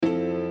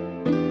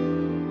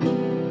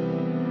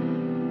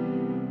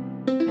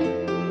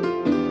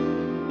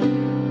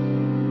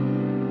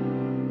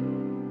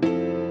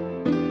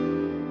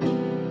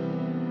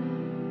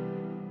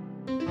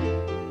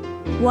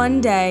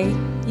One day,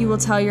 you will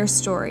tell your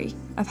story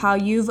of how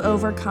you've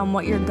overcome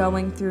what you're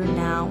going through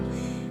now,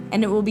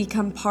 and it will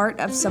become part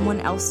of someone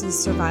else's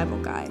survival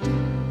guide.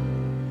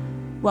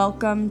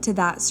 Welcome to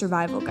That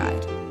Survival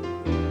Guide.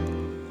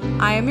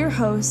 I am your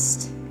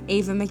host,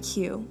 Ava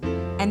McHugh,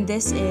 and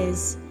this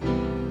is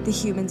The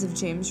Humans of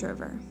James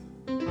River.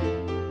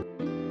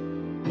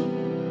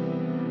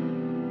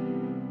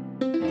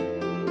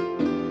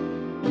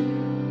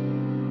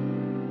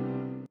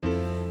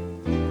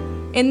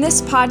 In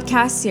this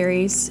podcast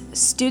series,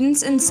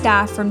 students and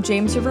staff from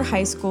James River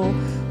High School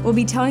will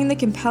be telling the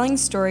compelling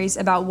stories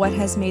about what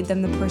has made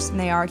them the person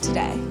they are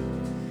today.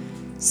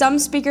 Some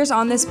speakers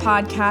on this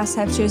podcast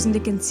have chosen to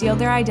conceal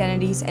their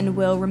identities and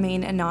will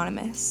remain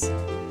anonymous.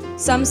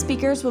 Some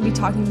speakers will be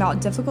talking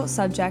about difficult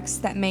subjects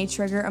that may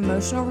trigger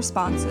emotional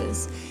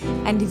responses,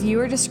 and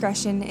viewer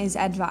discretion is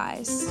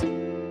advised.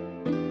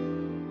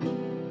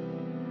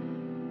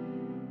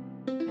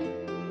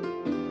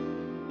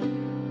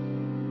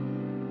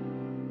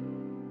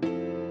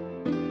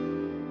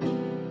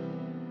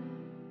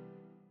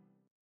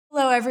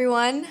 Hello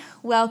everyone,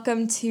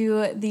 welcome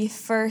to the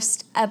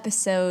first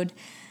episode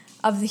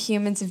of The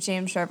Humans of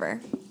James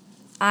River.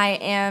 I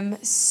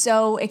am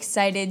so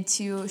excited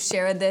to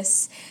share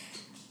this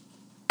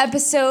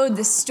episode,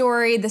 this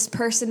story, this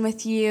person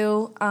with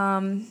you,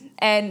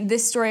 and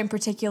this story in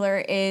particular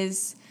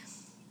is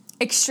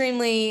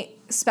extremely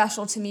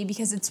special to me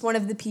because it's one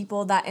of the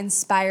people that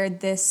inspired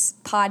this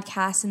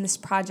podcast and this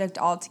project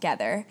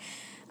altogether.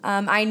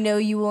 I know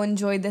you will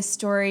enjoy this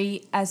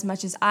story as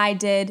much as I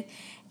did.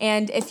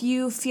 And if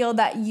you feel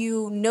that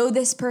you know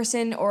this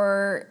person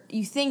or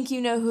you think you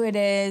know who it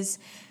is,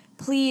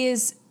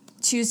 please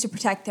choose to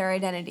protect their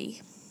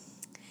identity.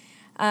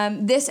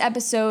 This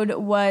episode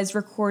was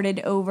recorded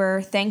over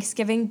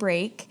Thanksgiving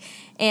break,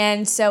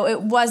 and so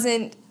it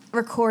wasn't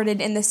recorded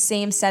in the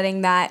same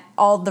setting that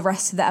all the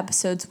rest of the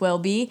episodes will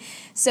be.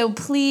 So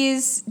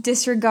please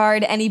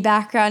disregard any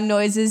background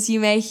noises you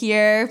may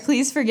hear.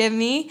 Please forgive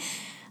me.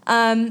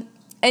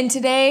 And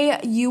today,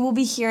 you will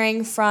be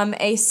hearing from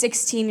a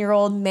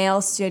 16-year-old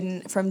male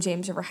student from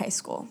James River High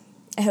School.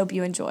 I hope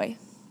you enjoy.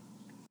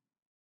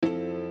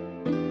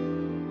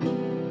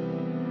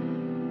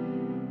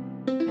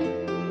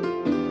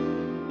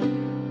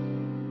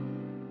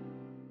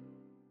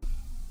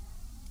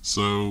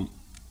 So,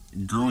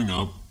 growing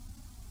up,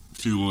 I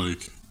feel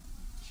like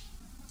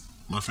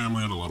my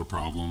family had a lot of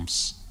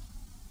problems.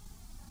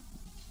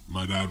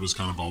 My dad was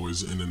kind of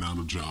always in and out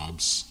of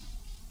jobs,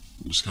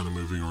 just kind of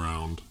moving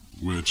around,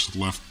 which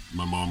left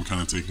my mom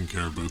kind of taking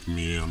care of both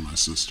me and my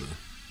sister.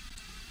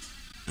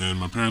 And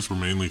my parents were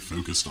mainly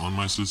focused on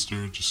my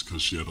sister just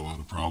because she had a lot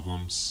of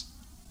problems.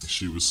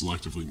 She was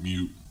selectively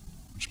mute,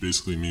 which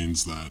basically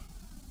means that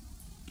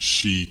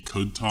she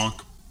could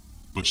talk,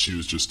 but she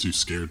was just too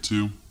scared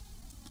to.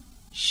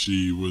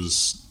 She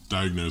was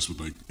diagnosed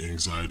with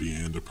anxiety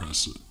and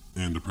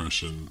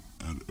depression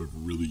at a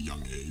really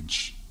young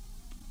age.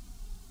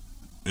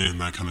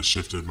 And that kind of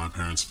shifted my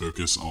parents'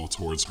 focus all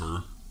towards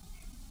her,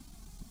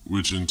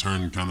 which in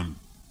turn kind of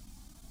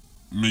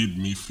made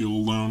me feel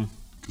alone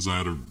because I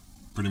had to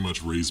pretty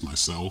much raise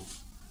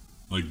myself.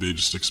 They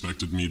just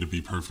expected me to be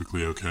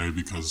perfectly okay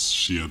because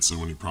she had so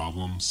many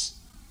problems,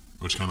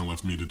 which kind of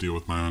left me to deal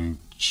with my own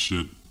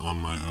shit on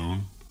my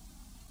own.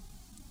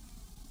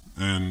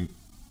 And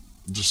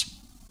just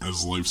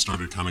as life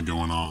started kind of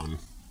going on,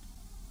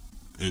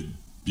 it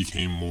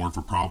became more of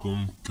a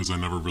problem because I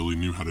never really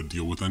knew how to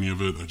deal with any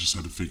of it. I just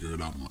had to figure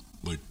it out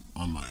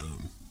on my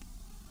own.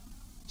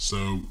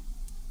 So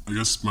I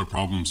guess my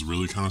problems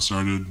really kind of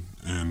started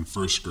in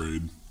first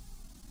grade.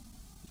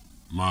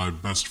 My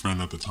best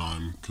friend at the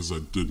time, because I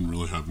didn't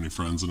really have any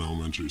friends in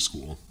elementary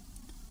school,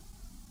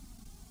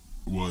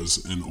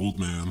 was an old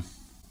man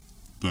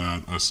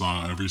that I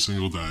saw every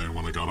single day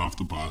when I got off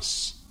the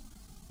bus,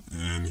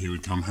 and he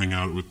would come hang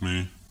out with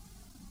me.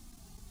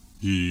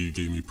 He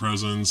gave me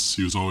presents.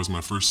 He was always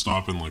my first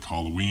stop in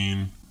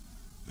Halloween,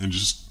 and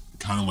just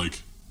kind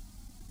of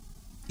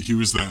he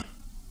was that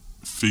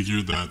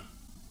figure that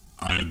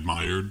I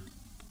admired.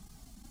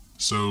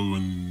 So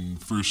in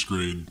first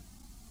grade,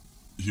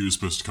 he was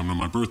supposed to come to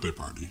my birthday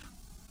party,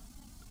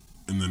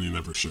 and then he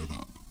never showed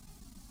up.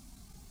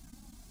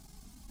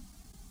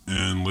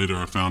 And later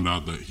I found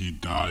out that he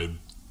died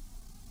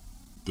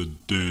the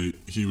day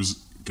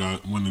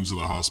went into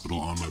the hospital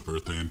on my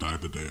birthday and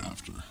died the day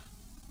after.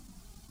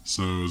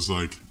 So it was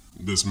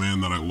this man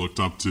that I looked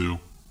up to,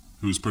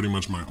 who was pretty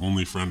much my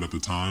only friend at the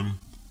time,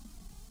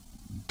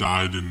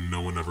 died and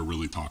no one ever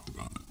really talked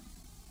about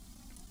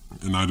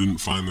it. And I didn't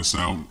find this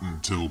out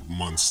until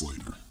months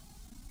later.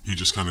 He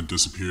just kind of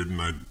disappeared, and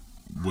I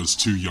was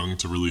too young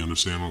to really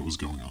understand what was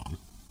going on.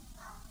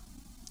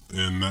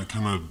 And that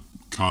kind of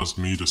caused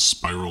me to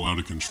spiral out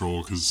of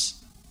control,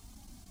 because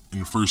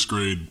in first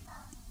grade,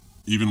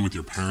 even with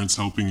your parents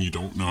helping, you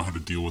don't know how to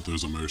deal with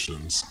those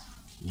emotions,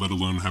 let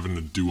alone having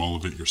to do all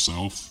of it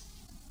yourself.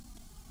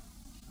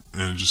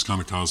 And it just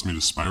kind of caused me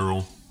to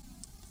spiral.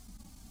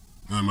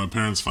 And my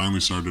parents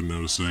finally started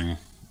noticing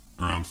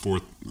around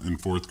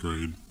fourth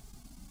grade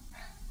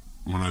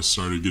when I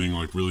started getting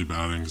like really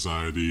bad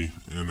anxiety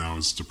and I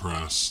was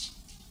depressed.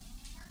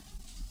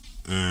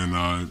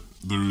 And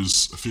there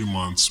was a few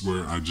months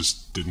where I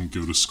just didn't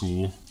go to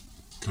school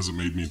because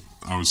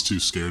I was too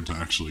scared to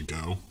actually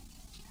go.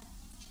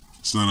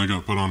 So then I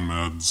got put on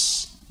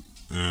meds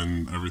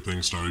and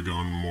everything started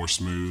going more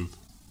smooth.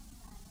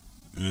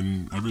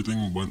 And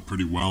everything went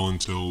pretty well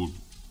until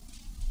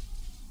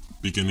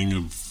beginning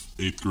of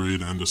 8th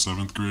grade, end of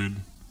 7th grade,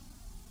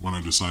 when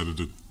I decided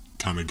to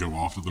kind of go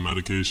off of the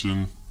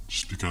medication,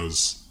 just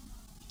because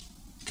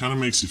it kind of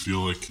makes you feel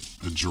like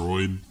a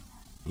droid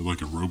or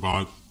like a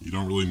robot. You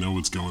don't really know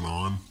what's going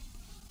on.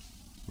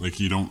 Like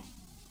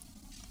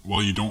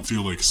while you don't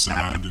feel like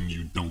sad and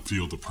you don't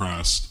feel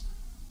depressed,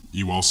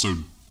 you also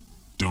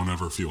don't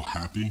ever feel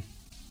happy.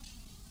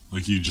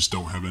 Like you just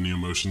don't have any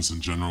emotions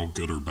in general,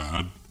 good or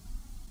bad.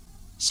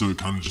 So it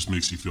kind of just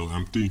makes you feel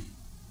empty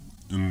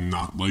and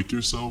not like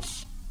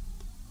yourself.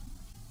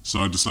 So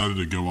I decided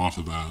to go off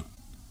of that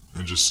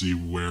and just see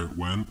where it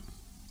went.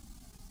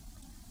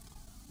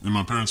 And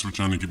my parents were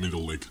trying to get me to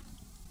like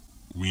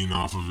wean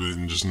off of it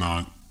and just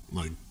not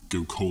like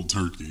go cold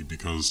turkey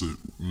because it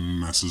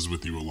messes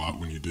with you a lot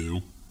when you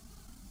do.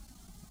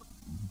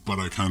 But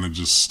I kind of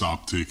just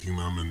stopped taking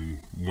them and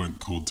went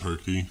cold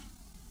turkey.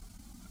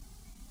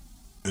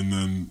 And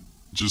then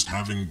just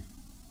having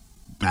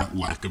that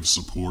lack of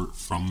support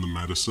from the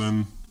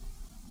medicine,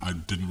 I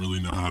didn't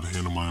really know how to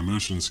handle my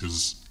emotions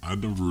because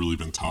I'd never really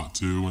been taught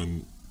to,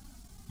 and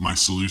my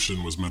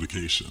solution was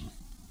medication.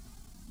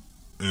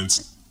 And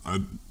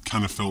I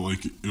kind of felt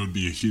like it would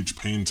be a huge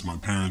pain to my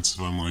parents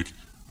if I'm like,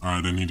 all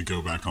right, I need to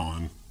go back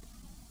on.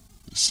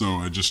 So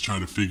I just tried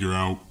to figure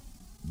out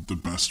the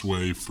best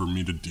way for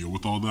me to deal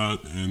with all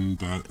that, and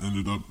that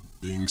ended up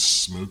being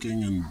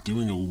smoking and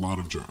doing a lot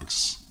of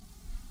drugs.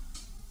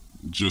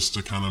 Just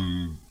to kind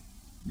of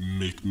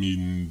make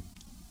me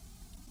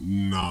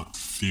not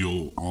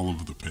feel all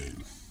of the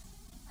pain.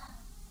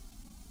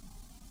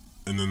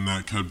 And then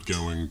that kept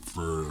going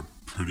for a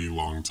pretty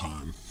long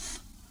time.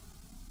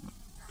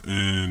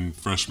 And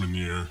freshman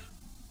year,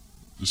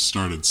 just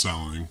started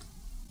selling.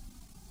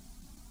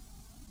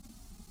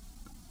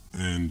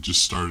 And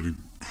just started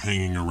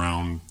hanging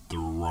around the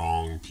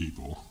wrong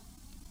people.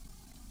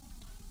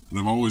 And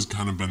I've always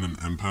kind of been an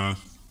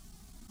empath,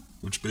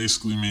 which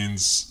basically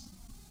means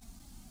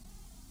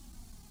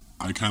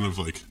I kind of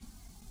like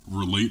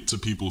relate to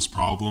people's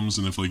problems,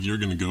 and if like you're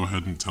gonna go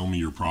ahead and tell me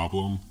your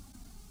problem,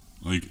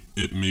 like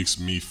it makes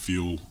me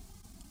feel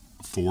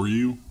for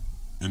you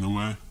in a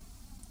way.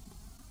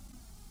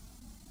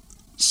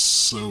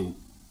 So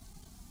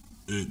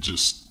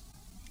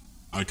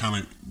I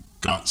kind of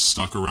got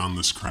stuck around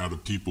this crowd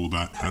of people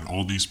that had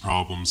all these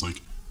problems.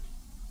 Like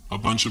a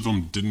bunch of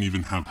them didn't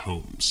even have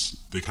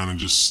homes. They kind of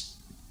just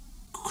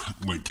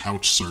like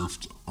couch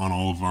surfed on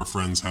all of our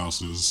friends'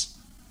 houses.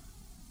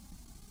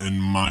 And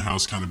my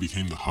house kind of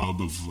became the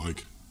hub of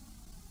like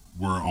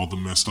where all the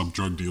messed up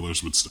drug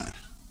dealers would stay.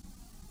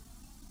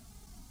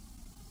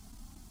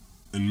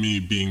 And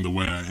me being the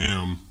way I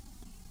am,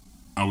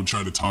 I would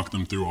try to talk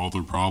them through all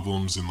their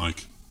problems and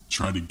like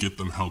try to get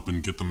them help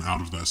and get them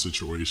out of that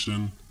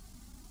situation,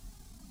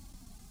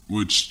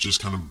 which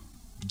just kind of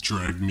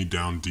dragged me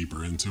down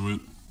deeper into it.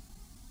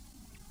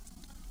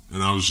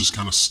 And I was just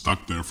kind of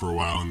stuck there for a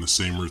while in the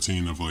same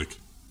routine of like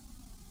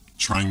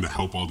trying to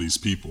help all these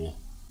people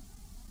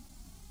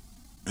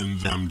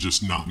and them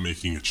just not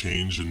making a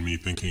change and me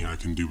thinking I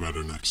can do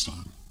better next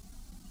time.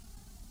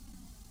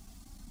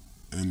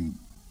 And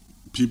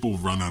people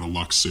run out of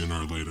luck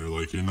sooner or later.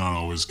 Like, you're not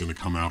always going to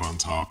come out on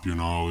top. You're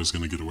not always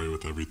going to get away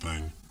with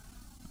everything.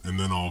 And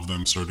then all of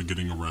them started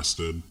getting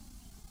arrested.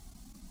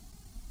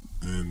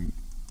 And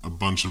a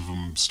bunch of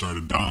them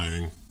started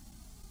dying.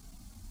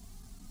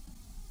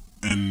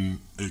 And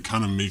it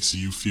kind of makes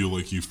you feel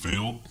like you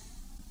failed.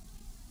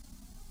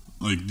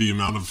 Like, the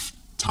amount of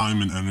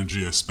time and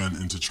energy I spent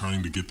into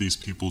trying to get these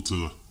people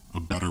to a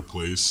better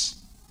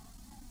place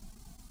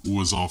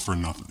was all for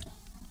nothing.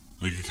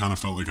 Like, it kind of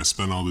felt like I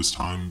spent all this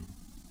time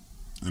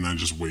and I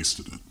just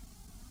wasted it.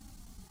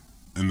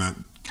 And that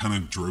kind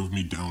of drove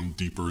me down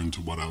deeper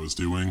into what I was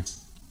doing.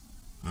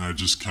 And I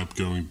just kept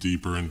going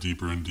deeper and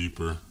deeper and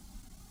deeper.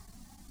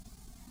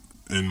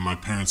 And my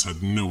parents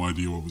had no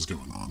idea what was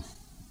going on.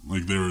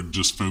 Like, they were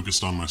just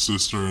focused on my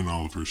sister and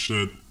all of her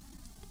shit.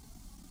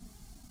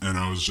 And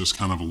I was just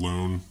kind of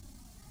alone,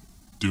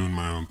 doing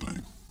my own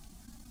thing.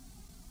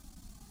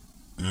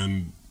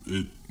 And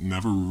it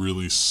never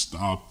really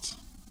stopped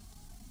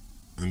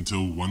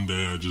until one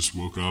day I just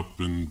woke up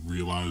and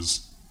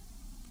realized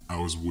I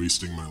was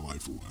wasting my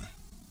life away.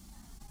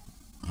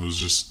 I was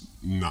just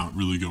not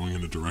really going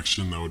in a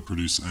direction that would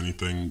produce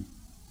anything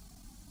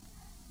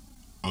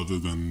other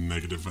than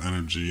negative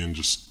energy, and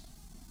just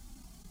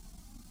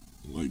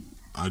like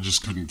I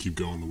just couldn't keep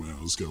going the way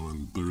I was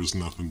going. There's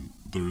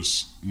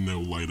no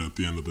light at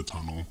the end of the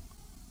tunnel.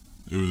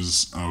 I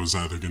was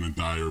either going to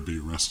die or be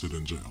arrested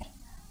in jail.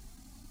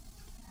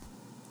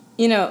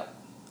 You know,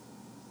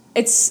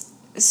 it's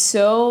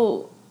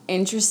so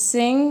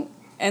interesting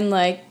and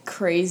like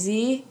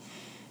crazy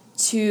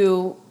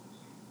to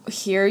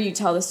hear you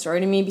tell the story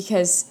to me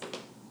because,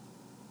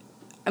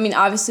 I mean,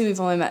 obviously we've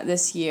only met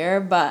this year,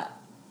 but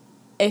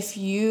if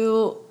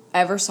you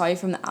ever saw you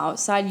from the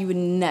outside, you would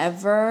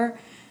never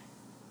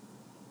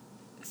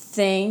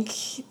think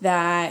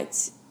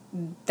that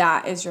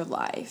that is your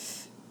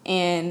life.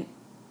 And,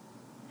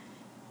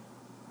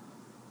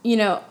 you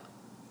know,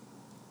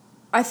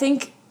 I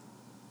think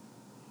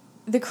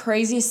the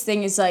craziest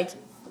thing is, like,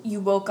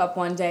 you woke up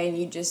one day and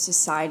you just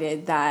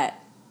decided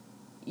that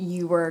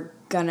you were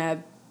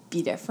gonna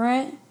be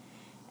different.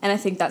 And I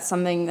think that's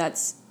something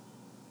that's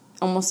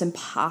almost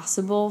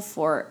impossible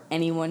for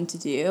anyone to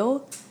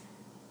do.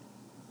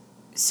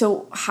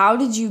 So how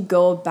did you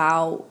go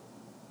about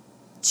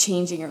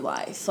changing your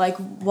life? Like,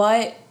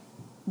 what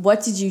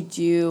did you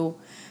do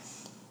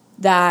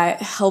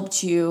that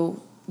helped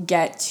you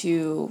get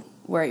to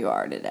where you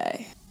are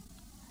today?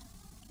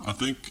 I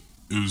think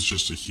it was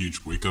just a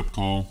huge wake-up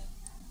call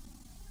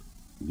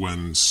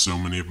when so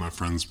many of my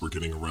friends were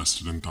getting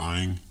arrested and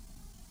dying.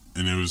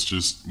 And it was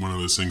just one of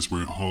those things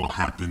where it all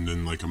happened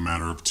in like a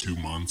matter of 2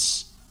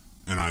 months.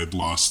 And I'd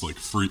lost like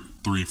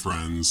 3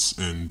 friends,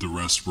 and the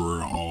rest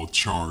were all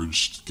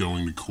charged,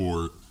 going to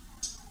court.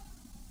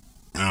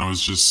 And I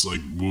was just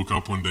like, woke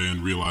up one day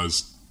and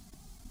realized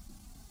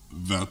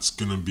that's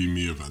gonna be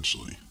me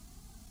eventually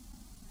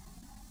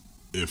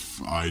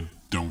if I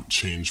don't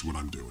change what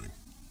I'm doing.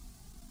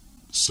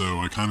 So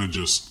I kind of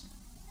just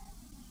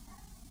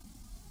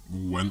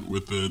went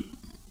with it.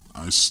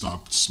 I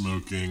stopped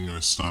smoking, I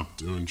stopped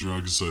doing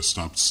drugs, I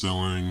stopped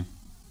selling,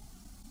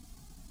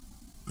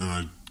 and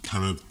I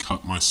kind of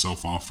cut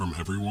myself off from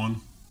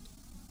everyone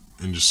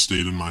and just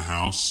stayed in my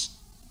house.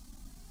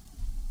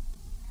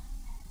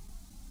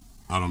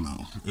 I don't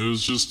know. It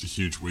was just a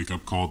huge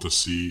wake-up call to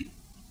see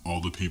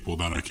all the people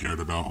that I cared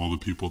about, all the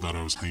people that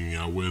I was hanging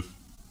out with,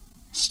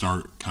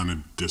 start kind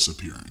of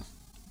disappearing.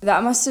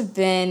 That must have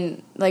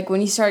been, like, when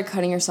you started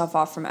cutting yourself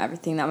off from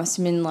everything, that must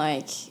have been,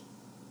 like,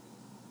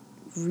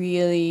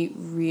 really,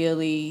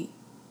 really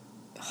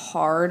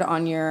hard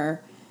on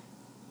your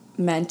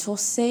mental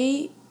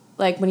state.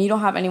 Like, when you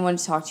don't have anyone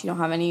to talk to, you don't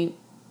have any,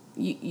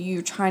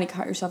 you're trying to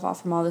cut yourself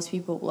off from all those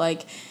people.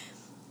 Like,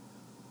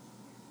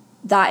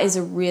 that is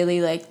a really,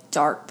 like,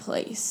 dark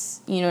place.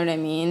 You know what I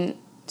mean?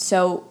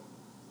 So,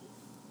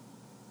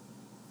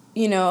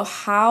 you know,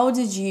 how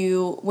did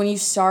you, when you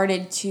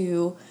started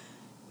to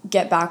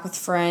get back with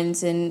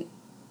friends and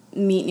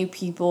meet new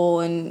people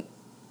and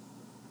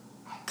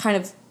kind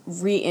of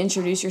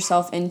reintroduce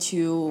yourself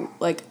into,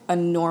 like, a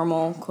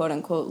normal,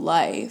 quote-unquote,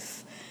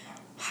 life,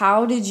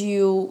 how did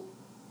you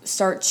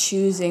start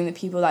choosing the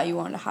people that you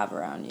wanted to have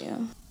around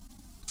you?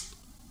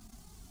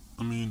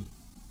 I mean,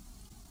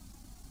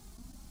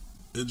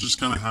 it just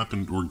kind of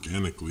happened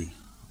organically.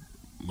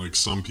 Like,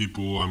 some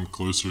people I'm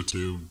closer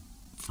to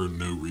for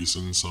no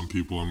reason. Some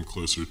people I'm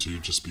closer to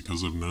just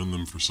because I've known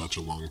them for such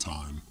a long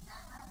time.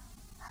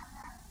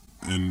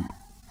 And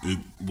it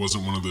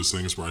wasn't one of those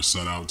things where I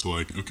set out to,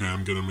 like, okay,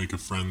 I'm going to make a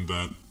friend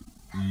that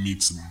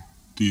meets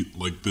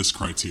this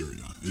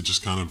criteria. It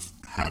just kind of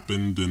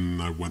happened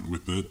and I went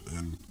with it.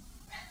 And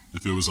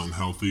if it was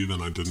unhealthy,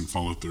 then I didn't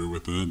follow through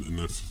with it. And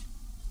if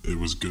it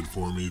was good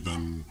for me,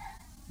 then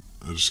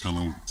I just kind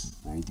of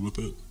rolled with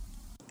it.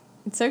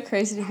 It's so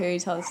crazy to hear you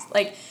tell this.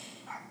 Like,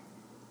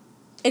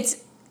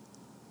 it's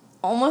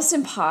almost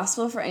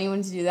impossible for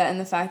anyone to do that, and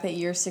the fact that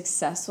you're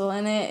successful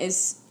in it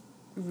is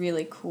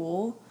really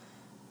cool.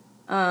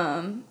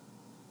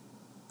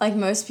 Like,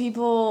 most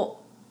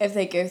people, if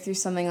they go through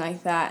something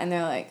like that and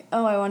they're like,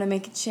 oh, I want to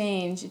make a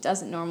change, it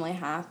doesn't normally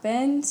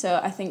happen.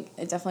 So I think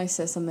it definitely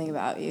says something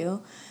about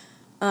you.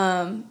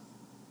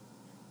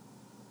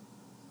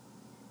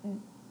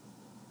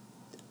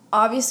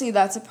 Obviously,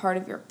 that's a part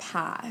of your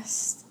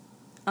past.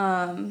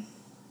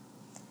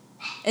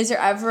 Is there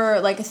ever,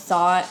 like, a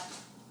thought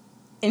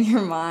in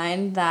your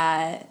mind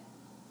that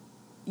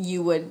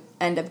you would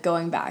end up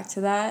going back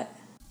to that?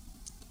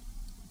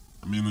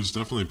 I mean, there's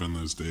definitely been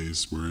those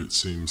days where it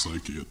seems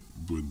like it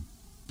would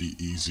be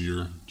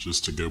easier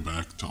just to go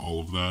back to all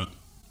of that.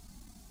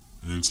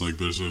 And it's like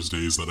there's those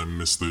days that I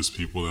miss those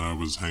people that I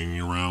was hanging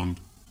around.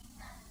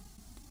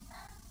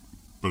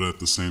 But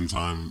at the same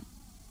time,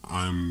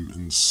 I'm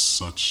in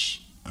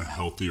such a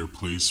healthier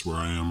place where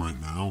I am right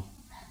now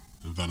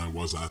than I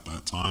was at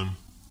that time.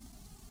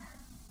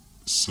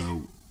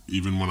 So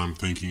even when I'm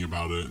thinking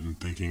about it and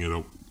thinking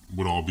it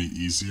would all be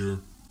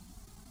easier,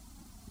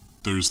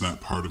 there's that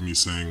part of me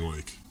saying,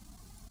 like,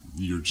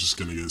 you're just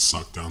going to get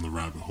sucked down the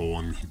rabbit hole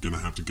and you're going to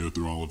have to go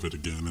through all of it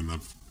again. And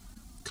I've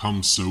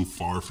come so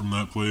far from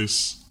that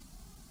place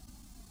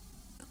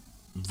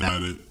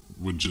that it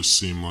would just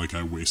seem like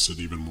I wasted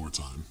even more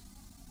time.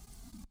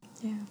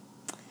 Yeah.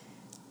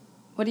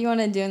 What do you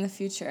want to do in the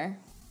future?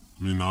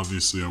 I mean,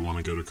 obviously I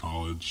want to go to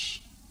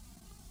college.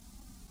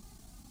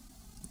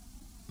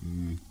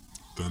 And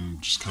then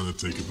just kind of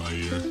take it by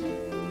ear.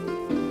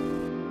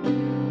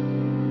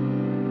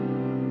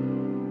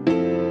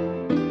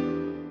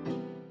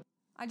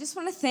 I just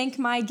want to thank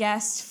my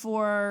guest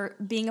for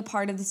being a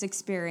part of this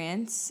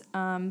experience.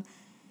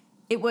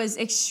 it was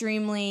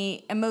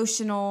extremely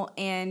emotional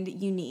and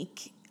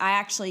unique. I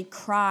actually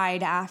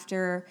cried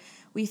after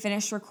we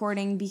finished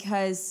recording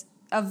because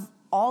of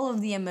all of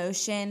the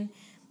emotion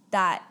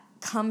that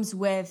comes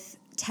with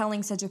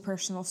telling such a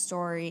personal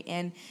story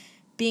and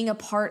being a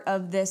part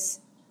of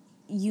this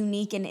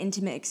unique and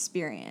intimate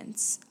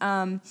experience.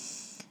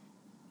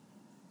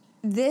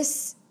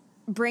 This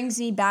brings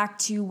me back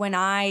to when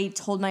I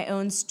told my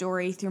own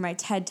story through my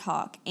TED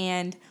Talk,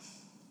 and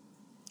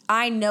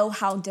I know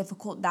how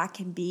difficult that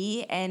can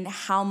be and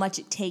how much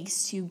it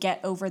takes to get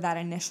over that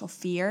initial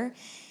fear.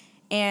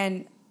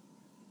 And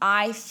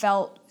I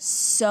felt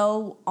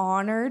so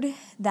honored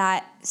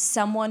that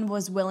someone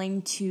was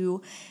willing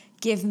to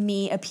give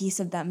me a piece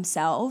of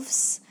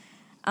themselves.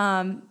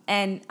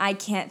 And I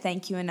can't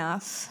thank you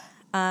enough.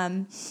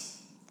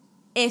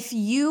 If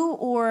you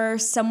or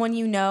someone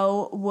you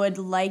know would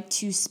like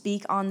to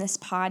speak on this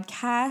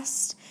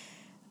podcast,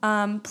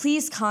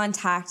 please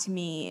contact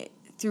me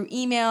through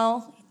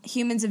email,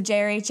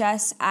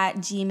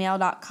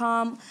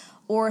 humansofjrhs@gmail.com,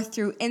 or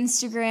through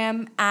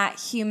Instagram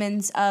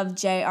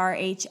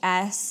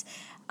 @humansofjrhs.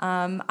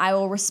 I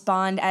will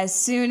respond as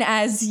soon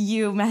as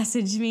you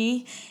message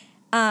me.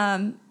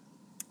 And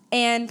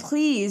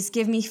please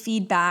give me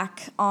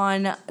feedback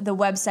on the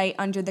website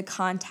under the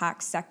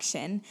contact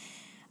section.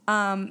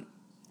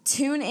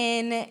 Tune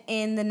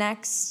in the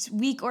next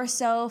week or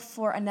so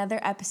for another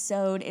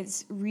episode.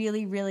 It's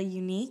really, really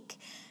unique.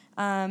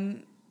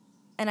 And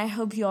I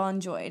hope you all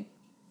enjoyed.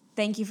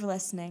 Thank you for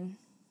listening.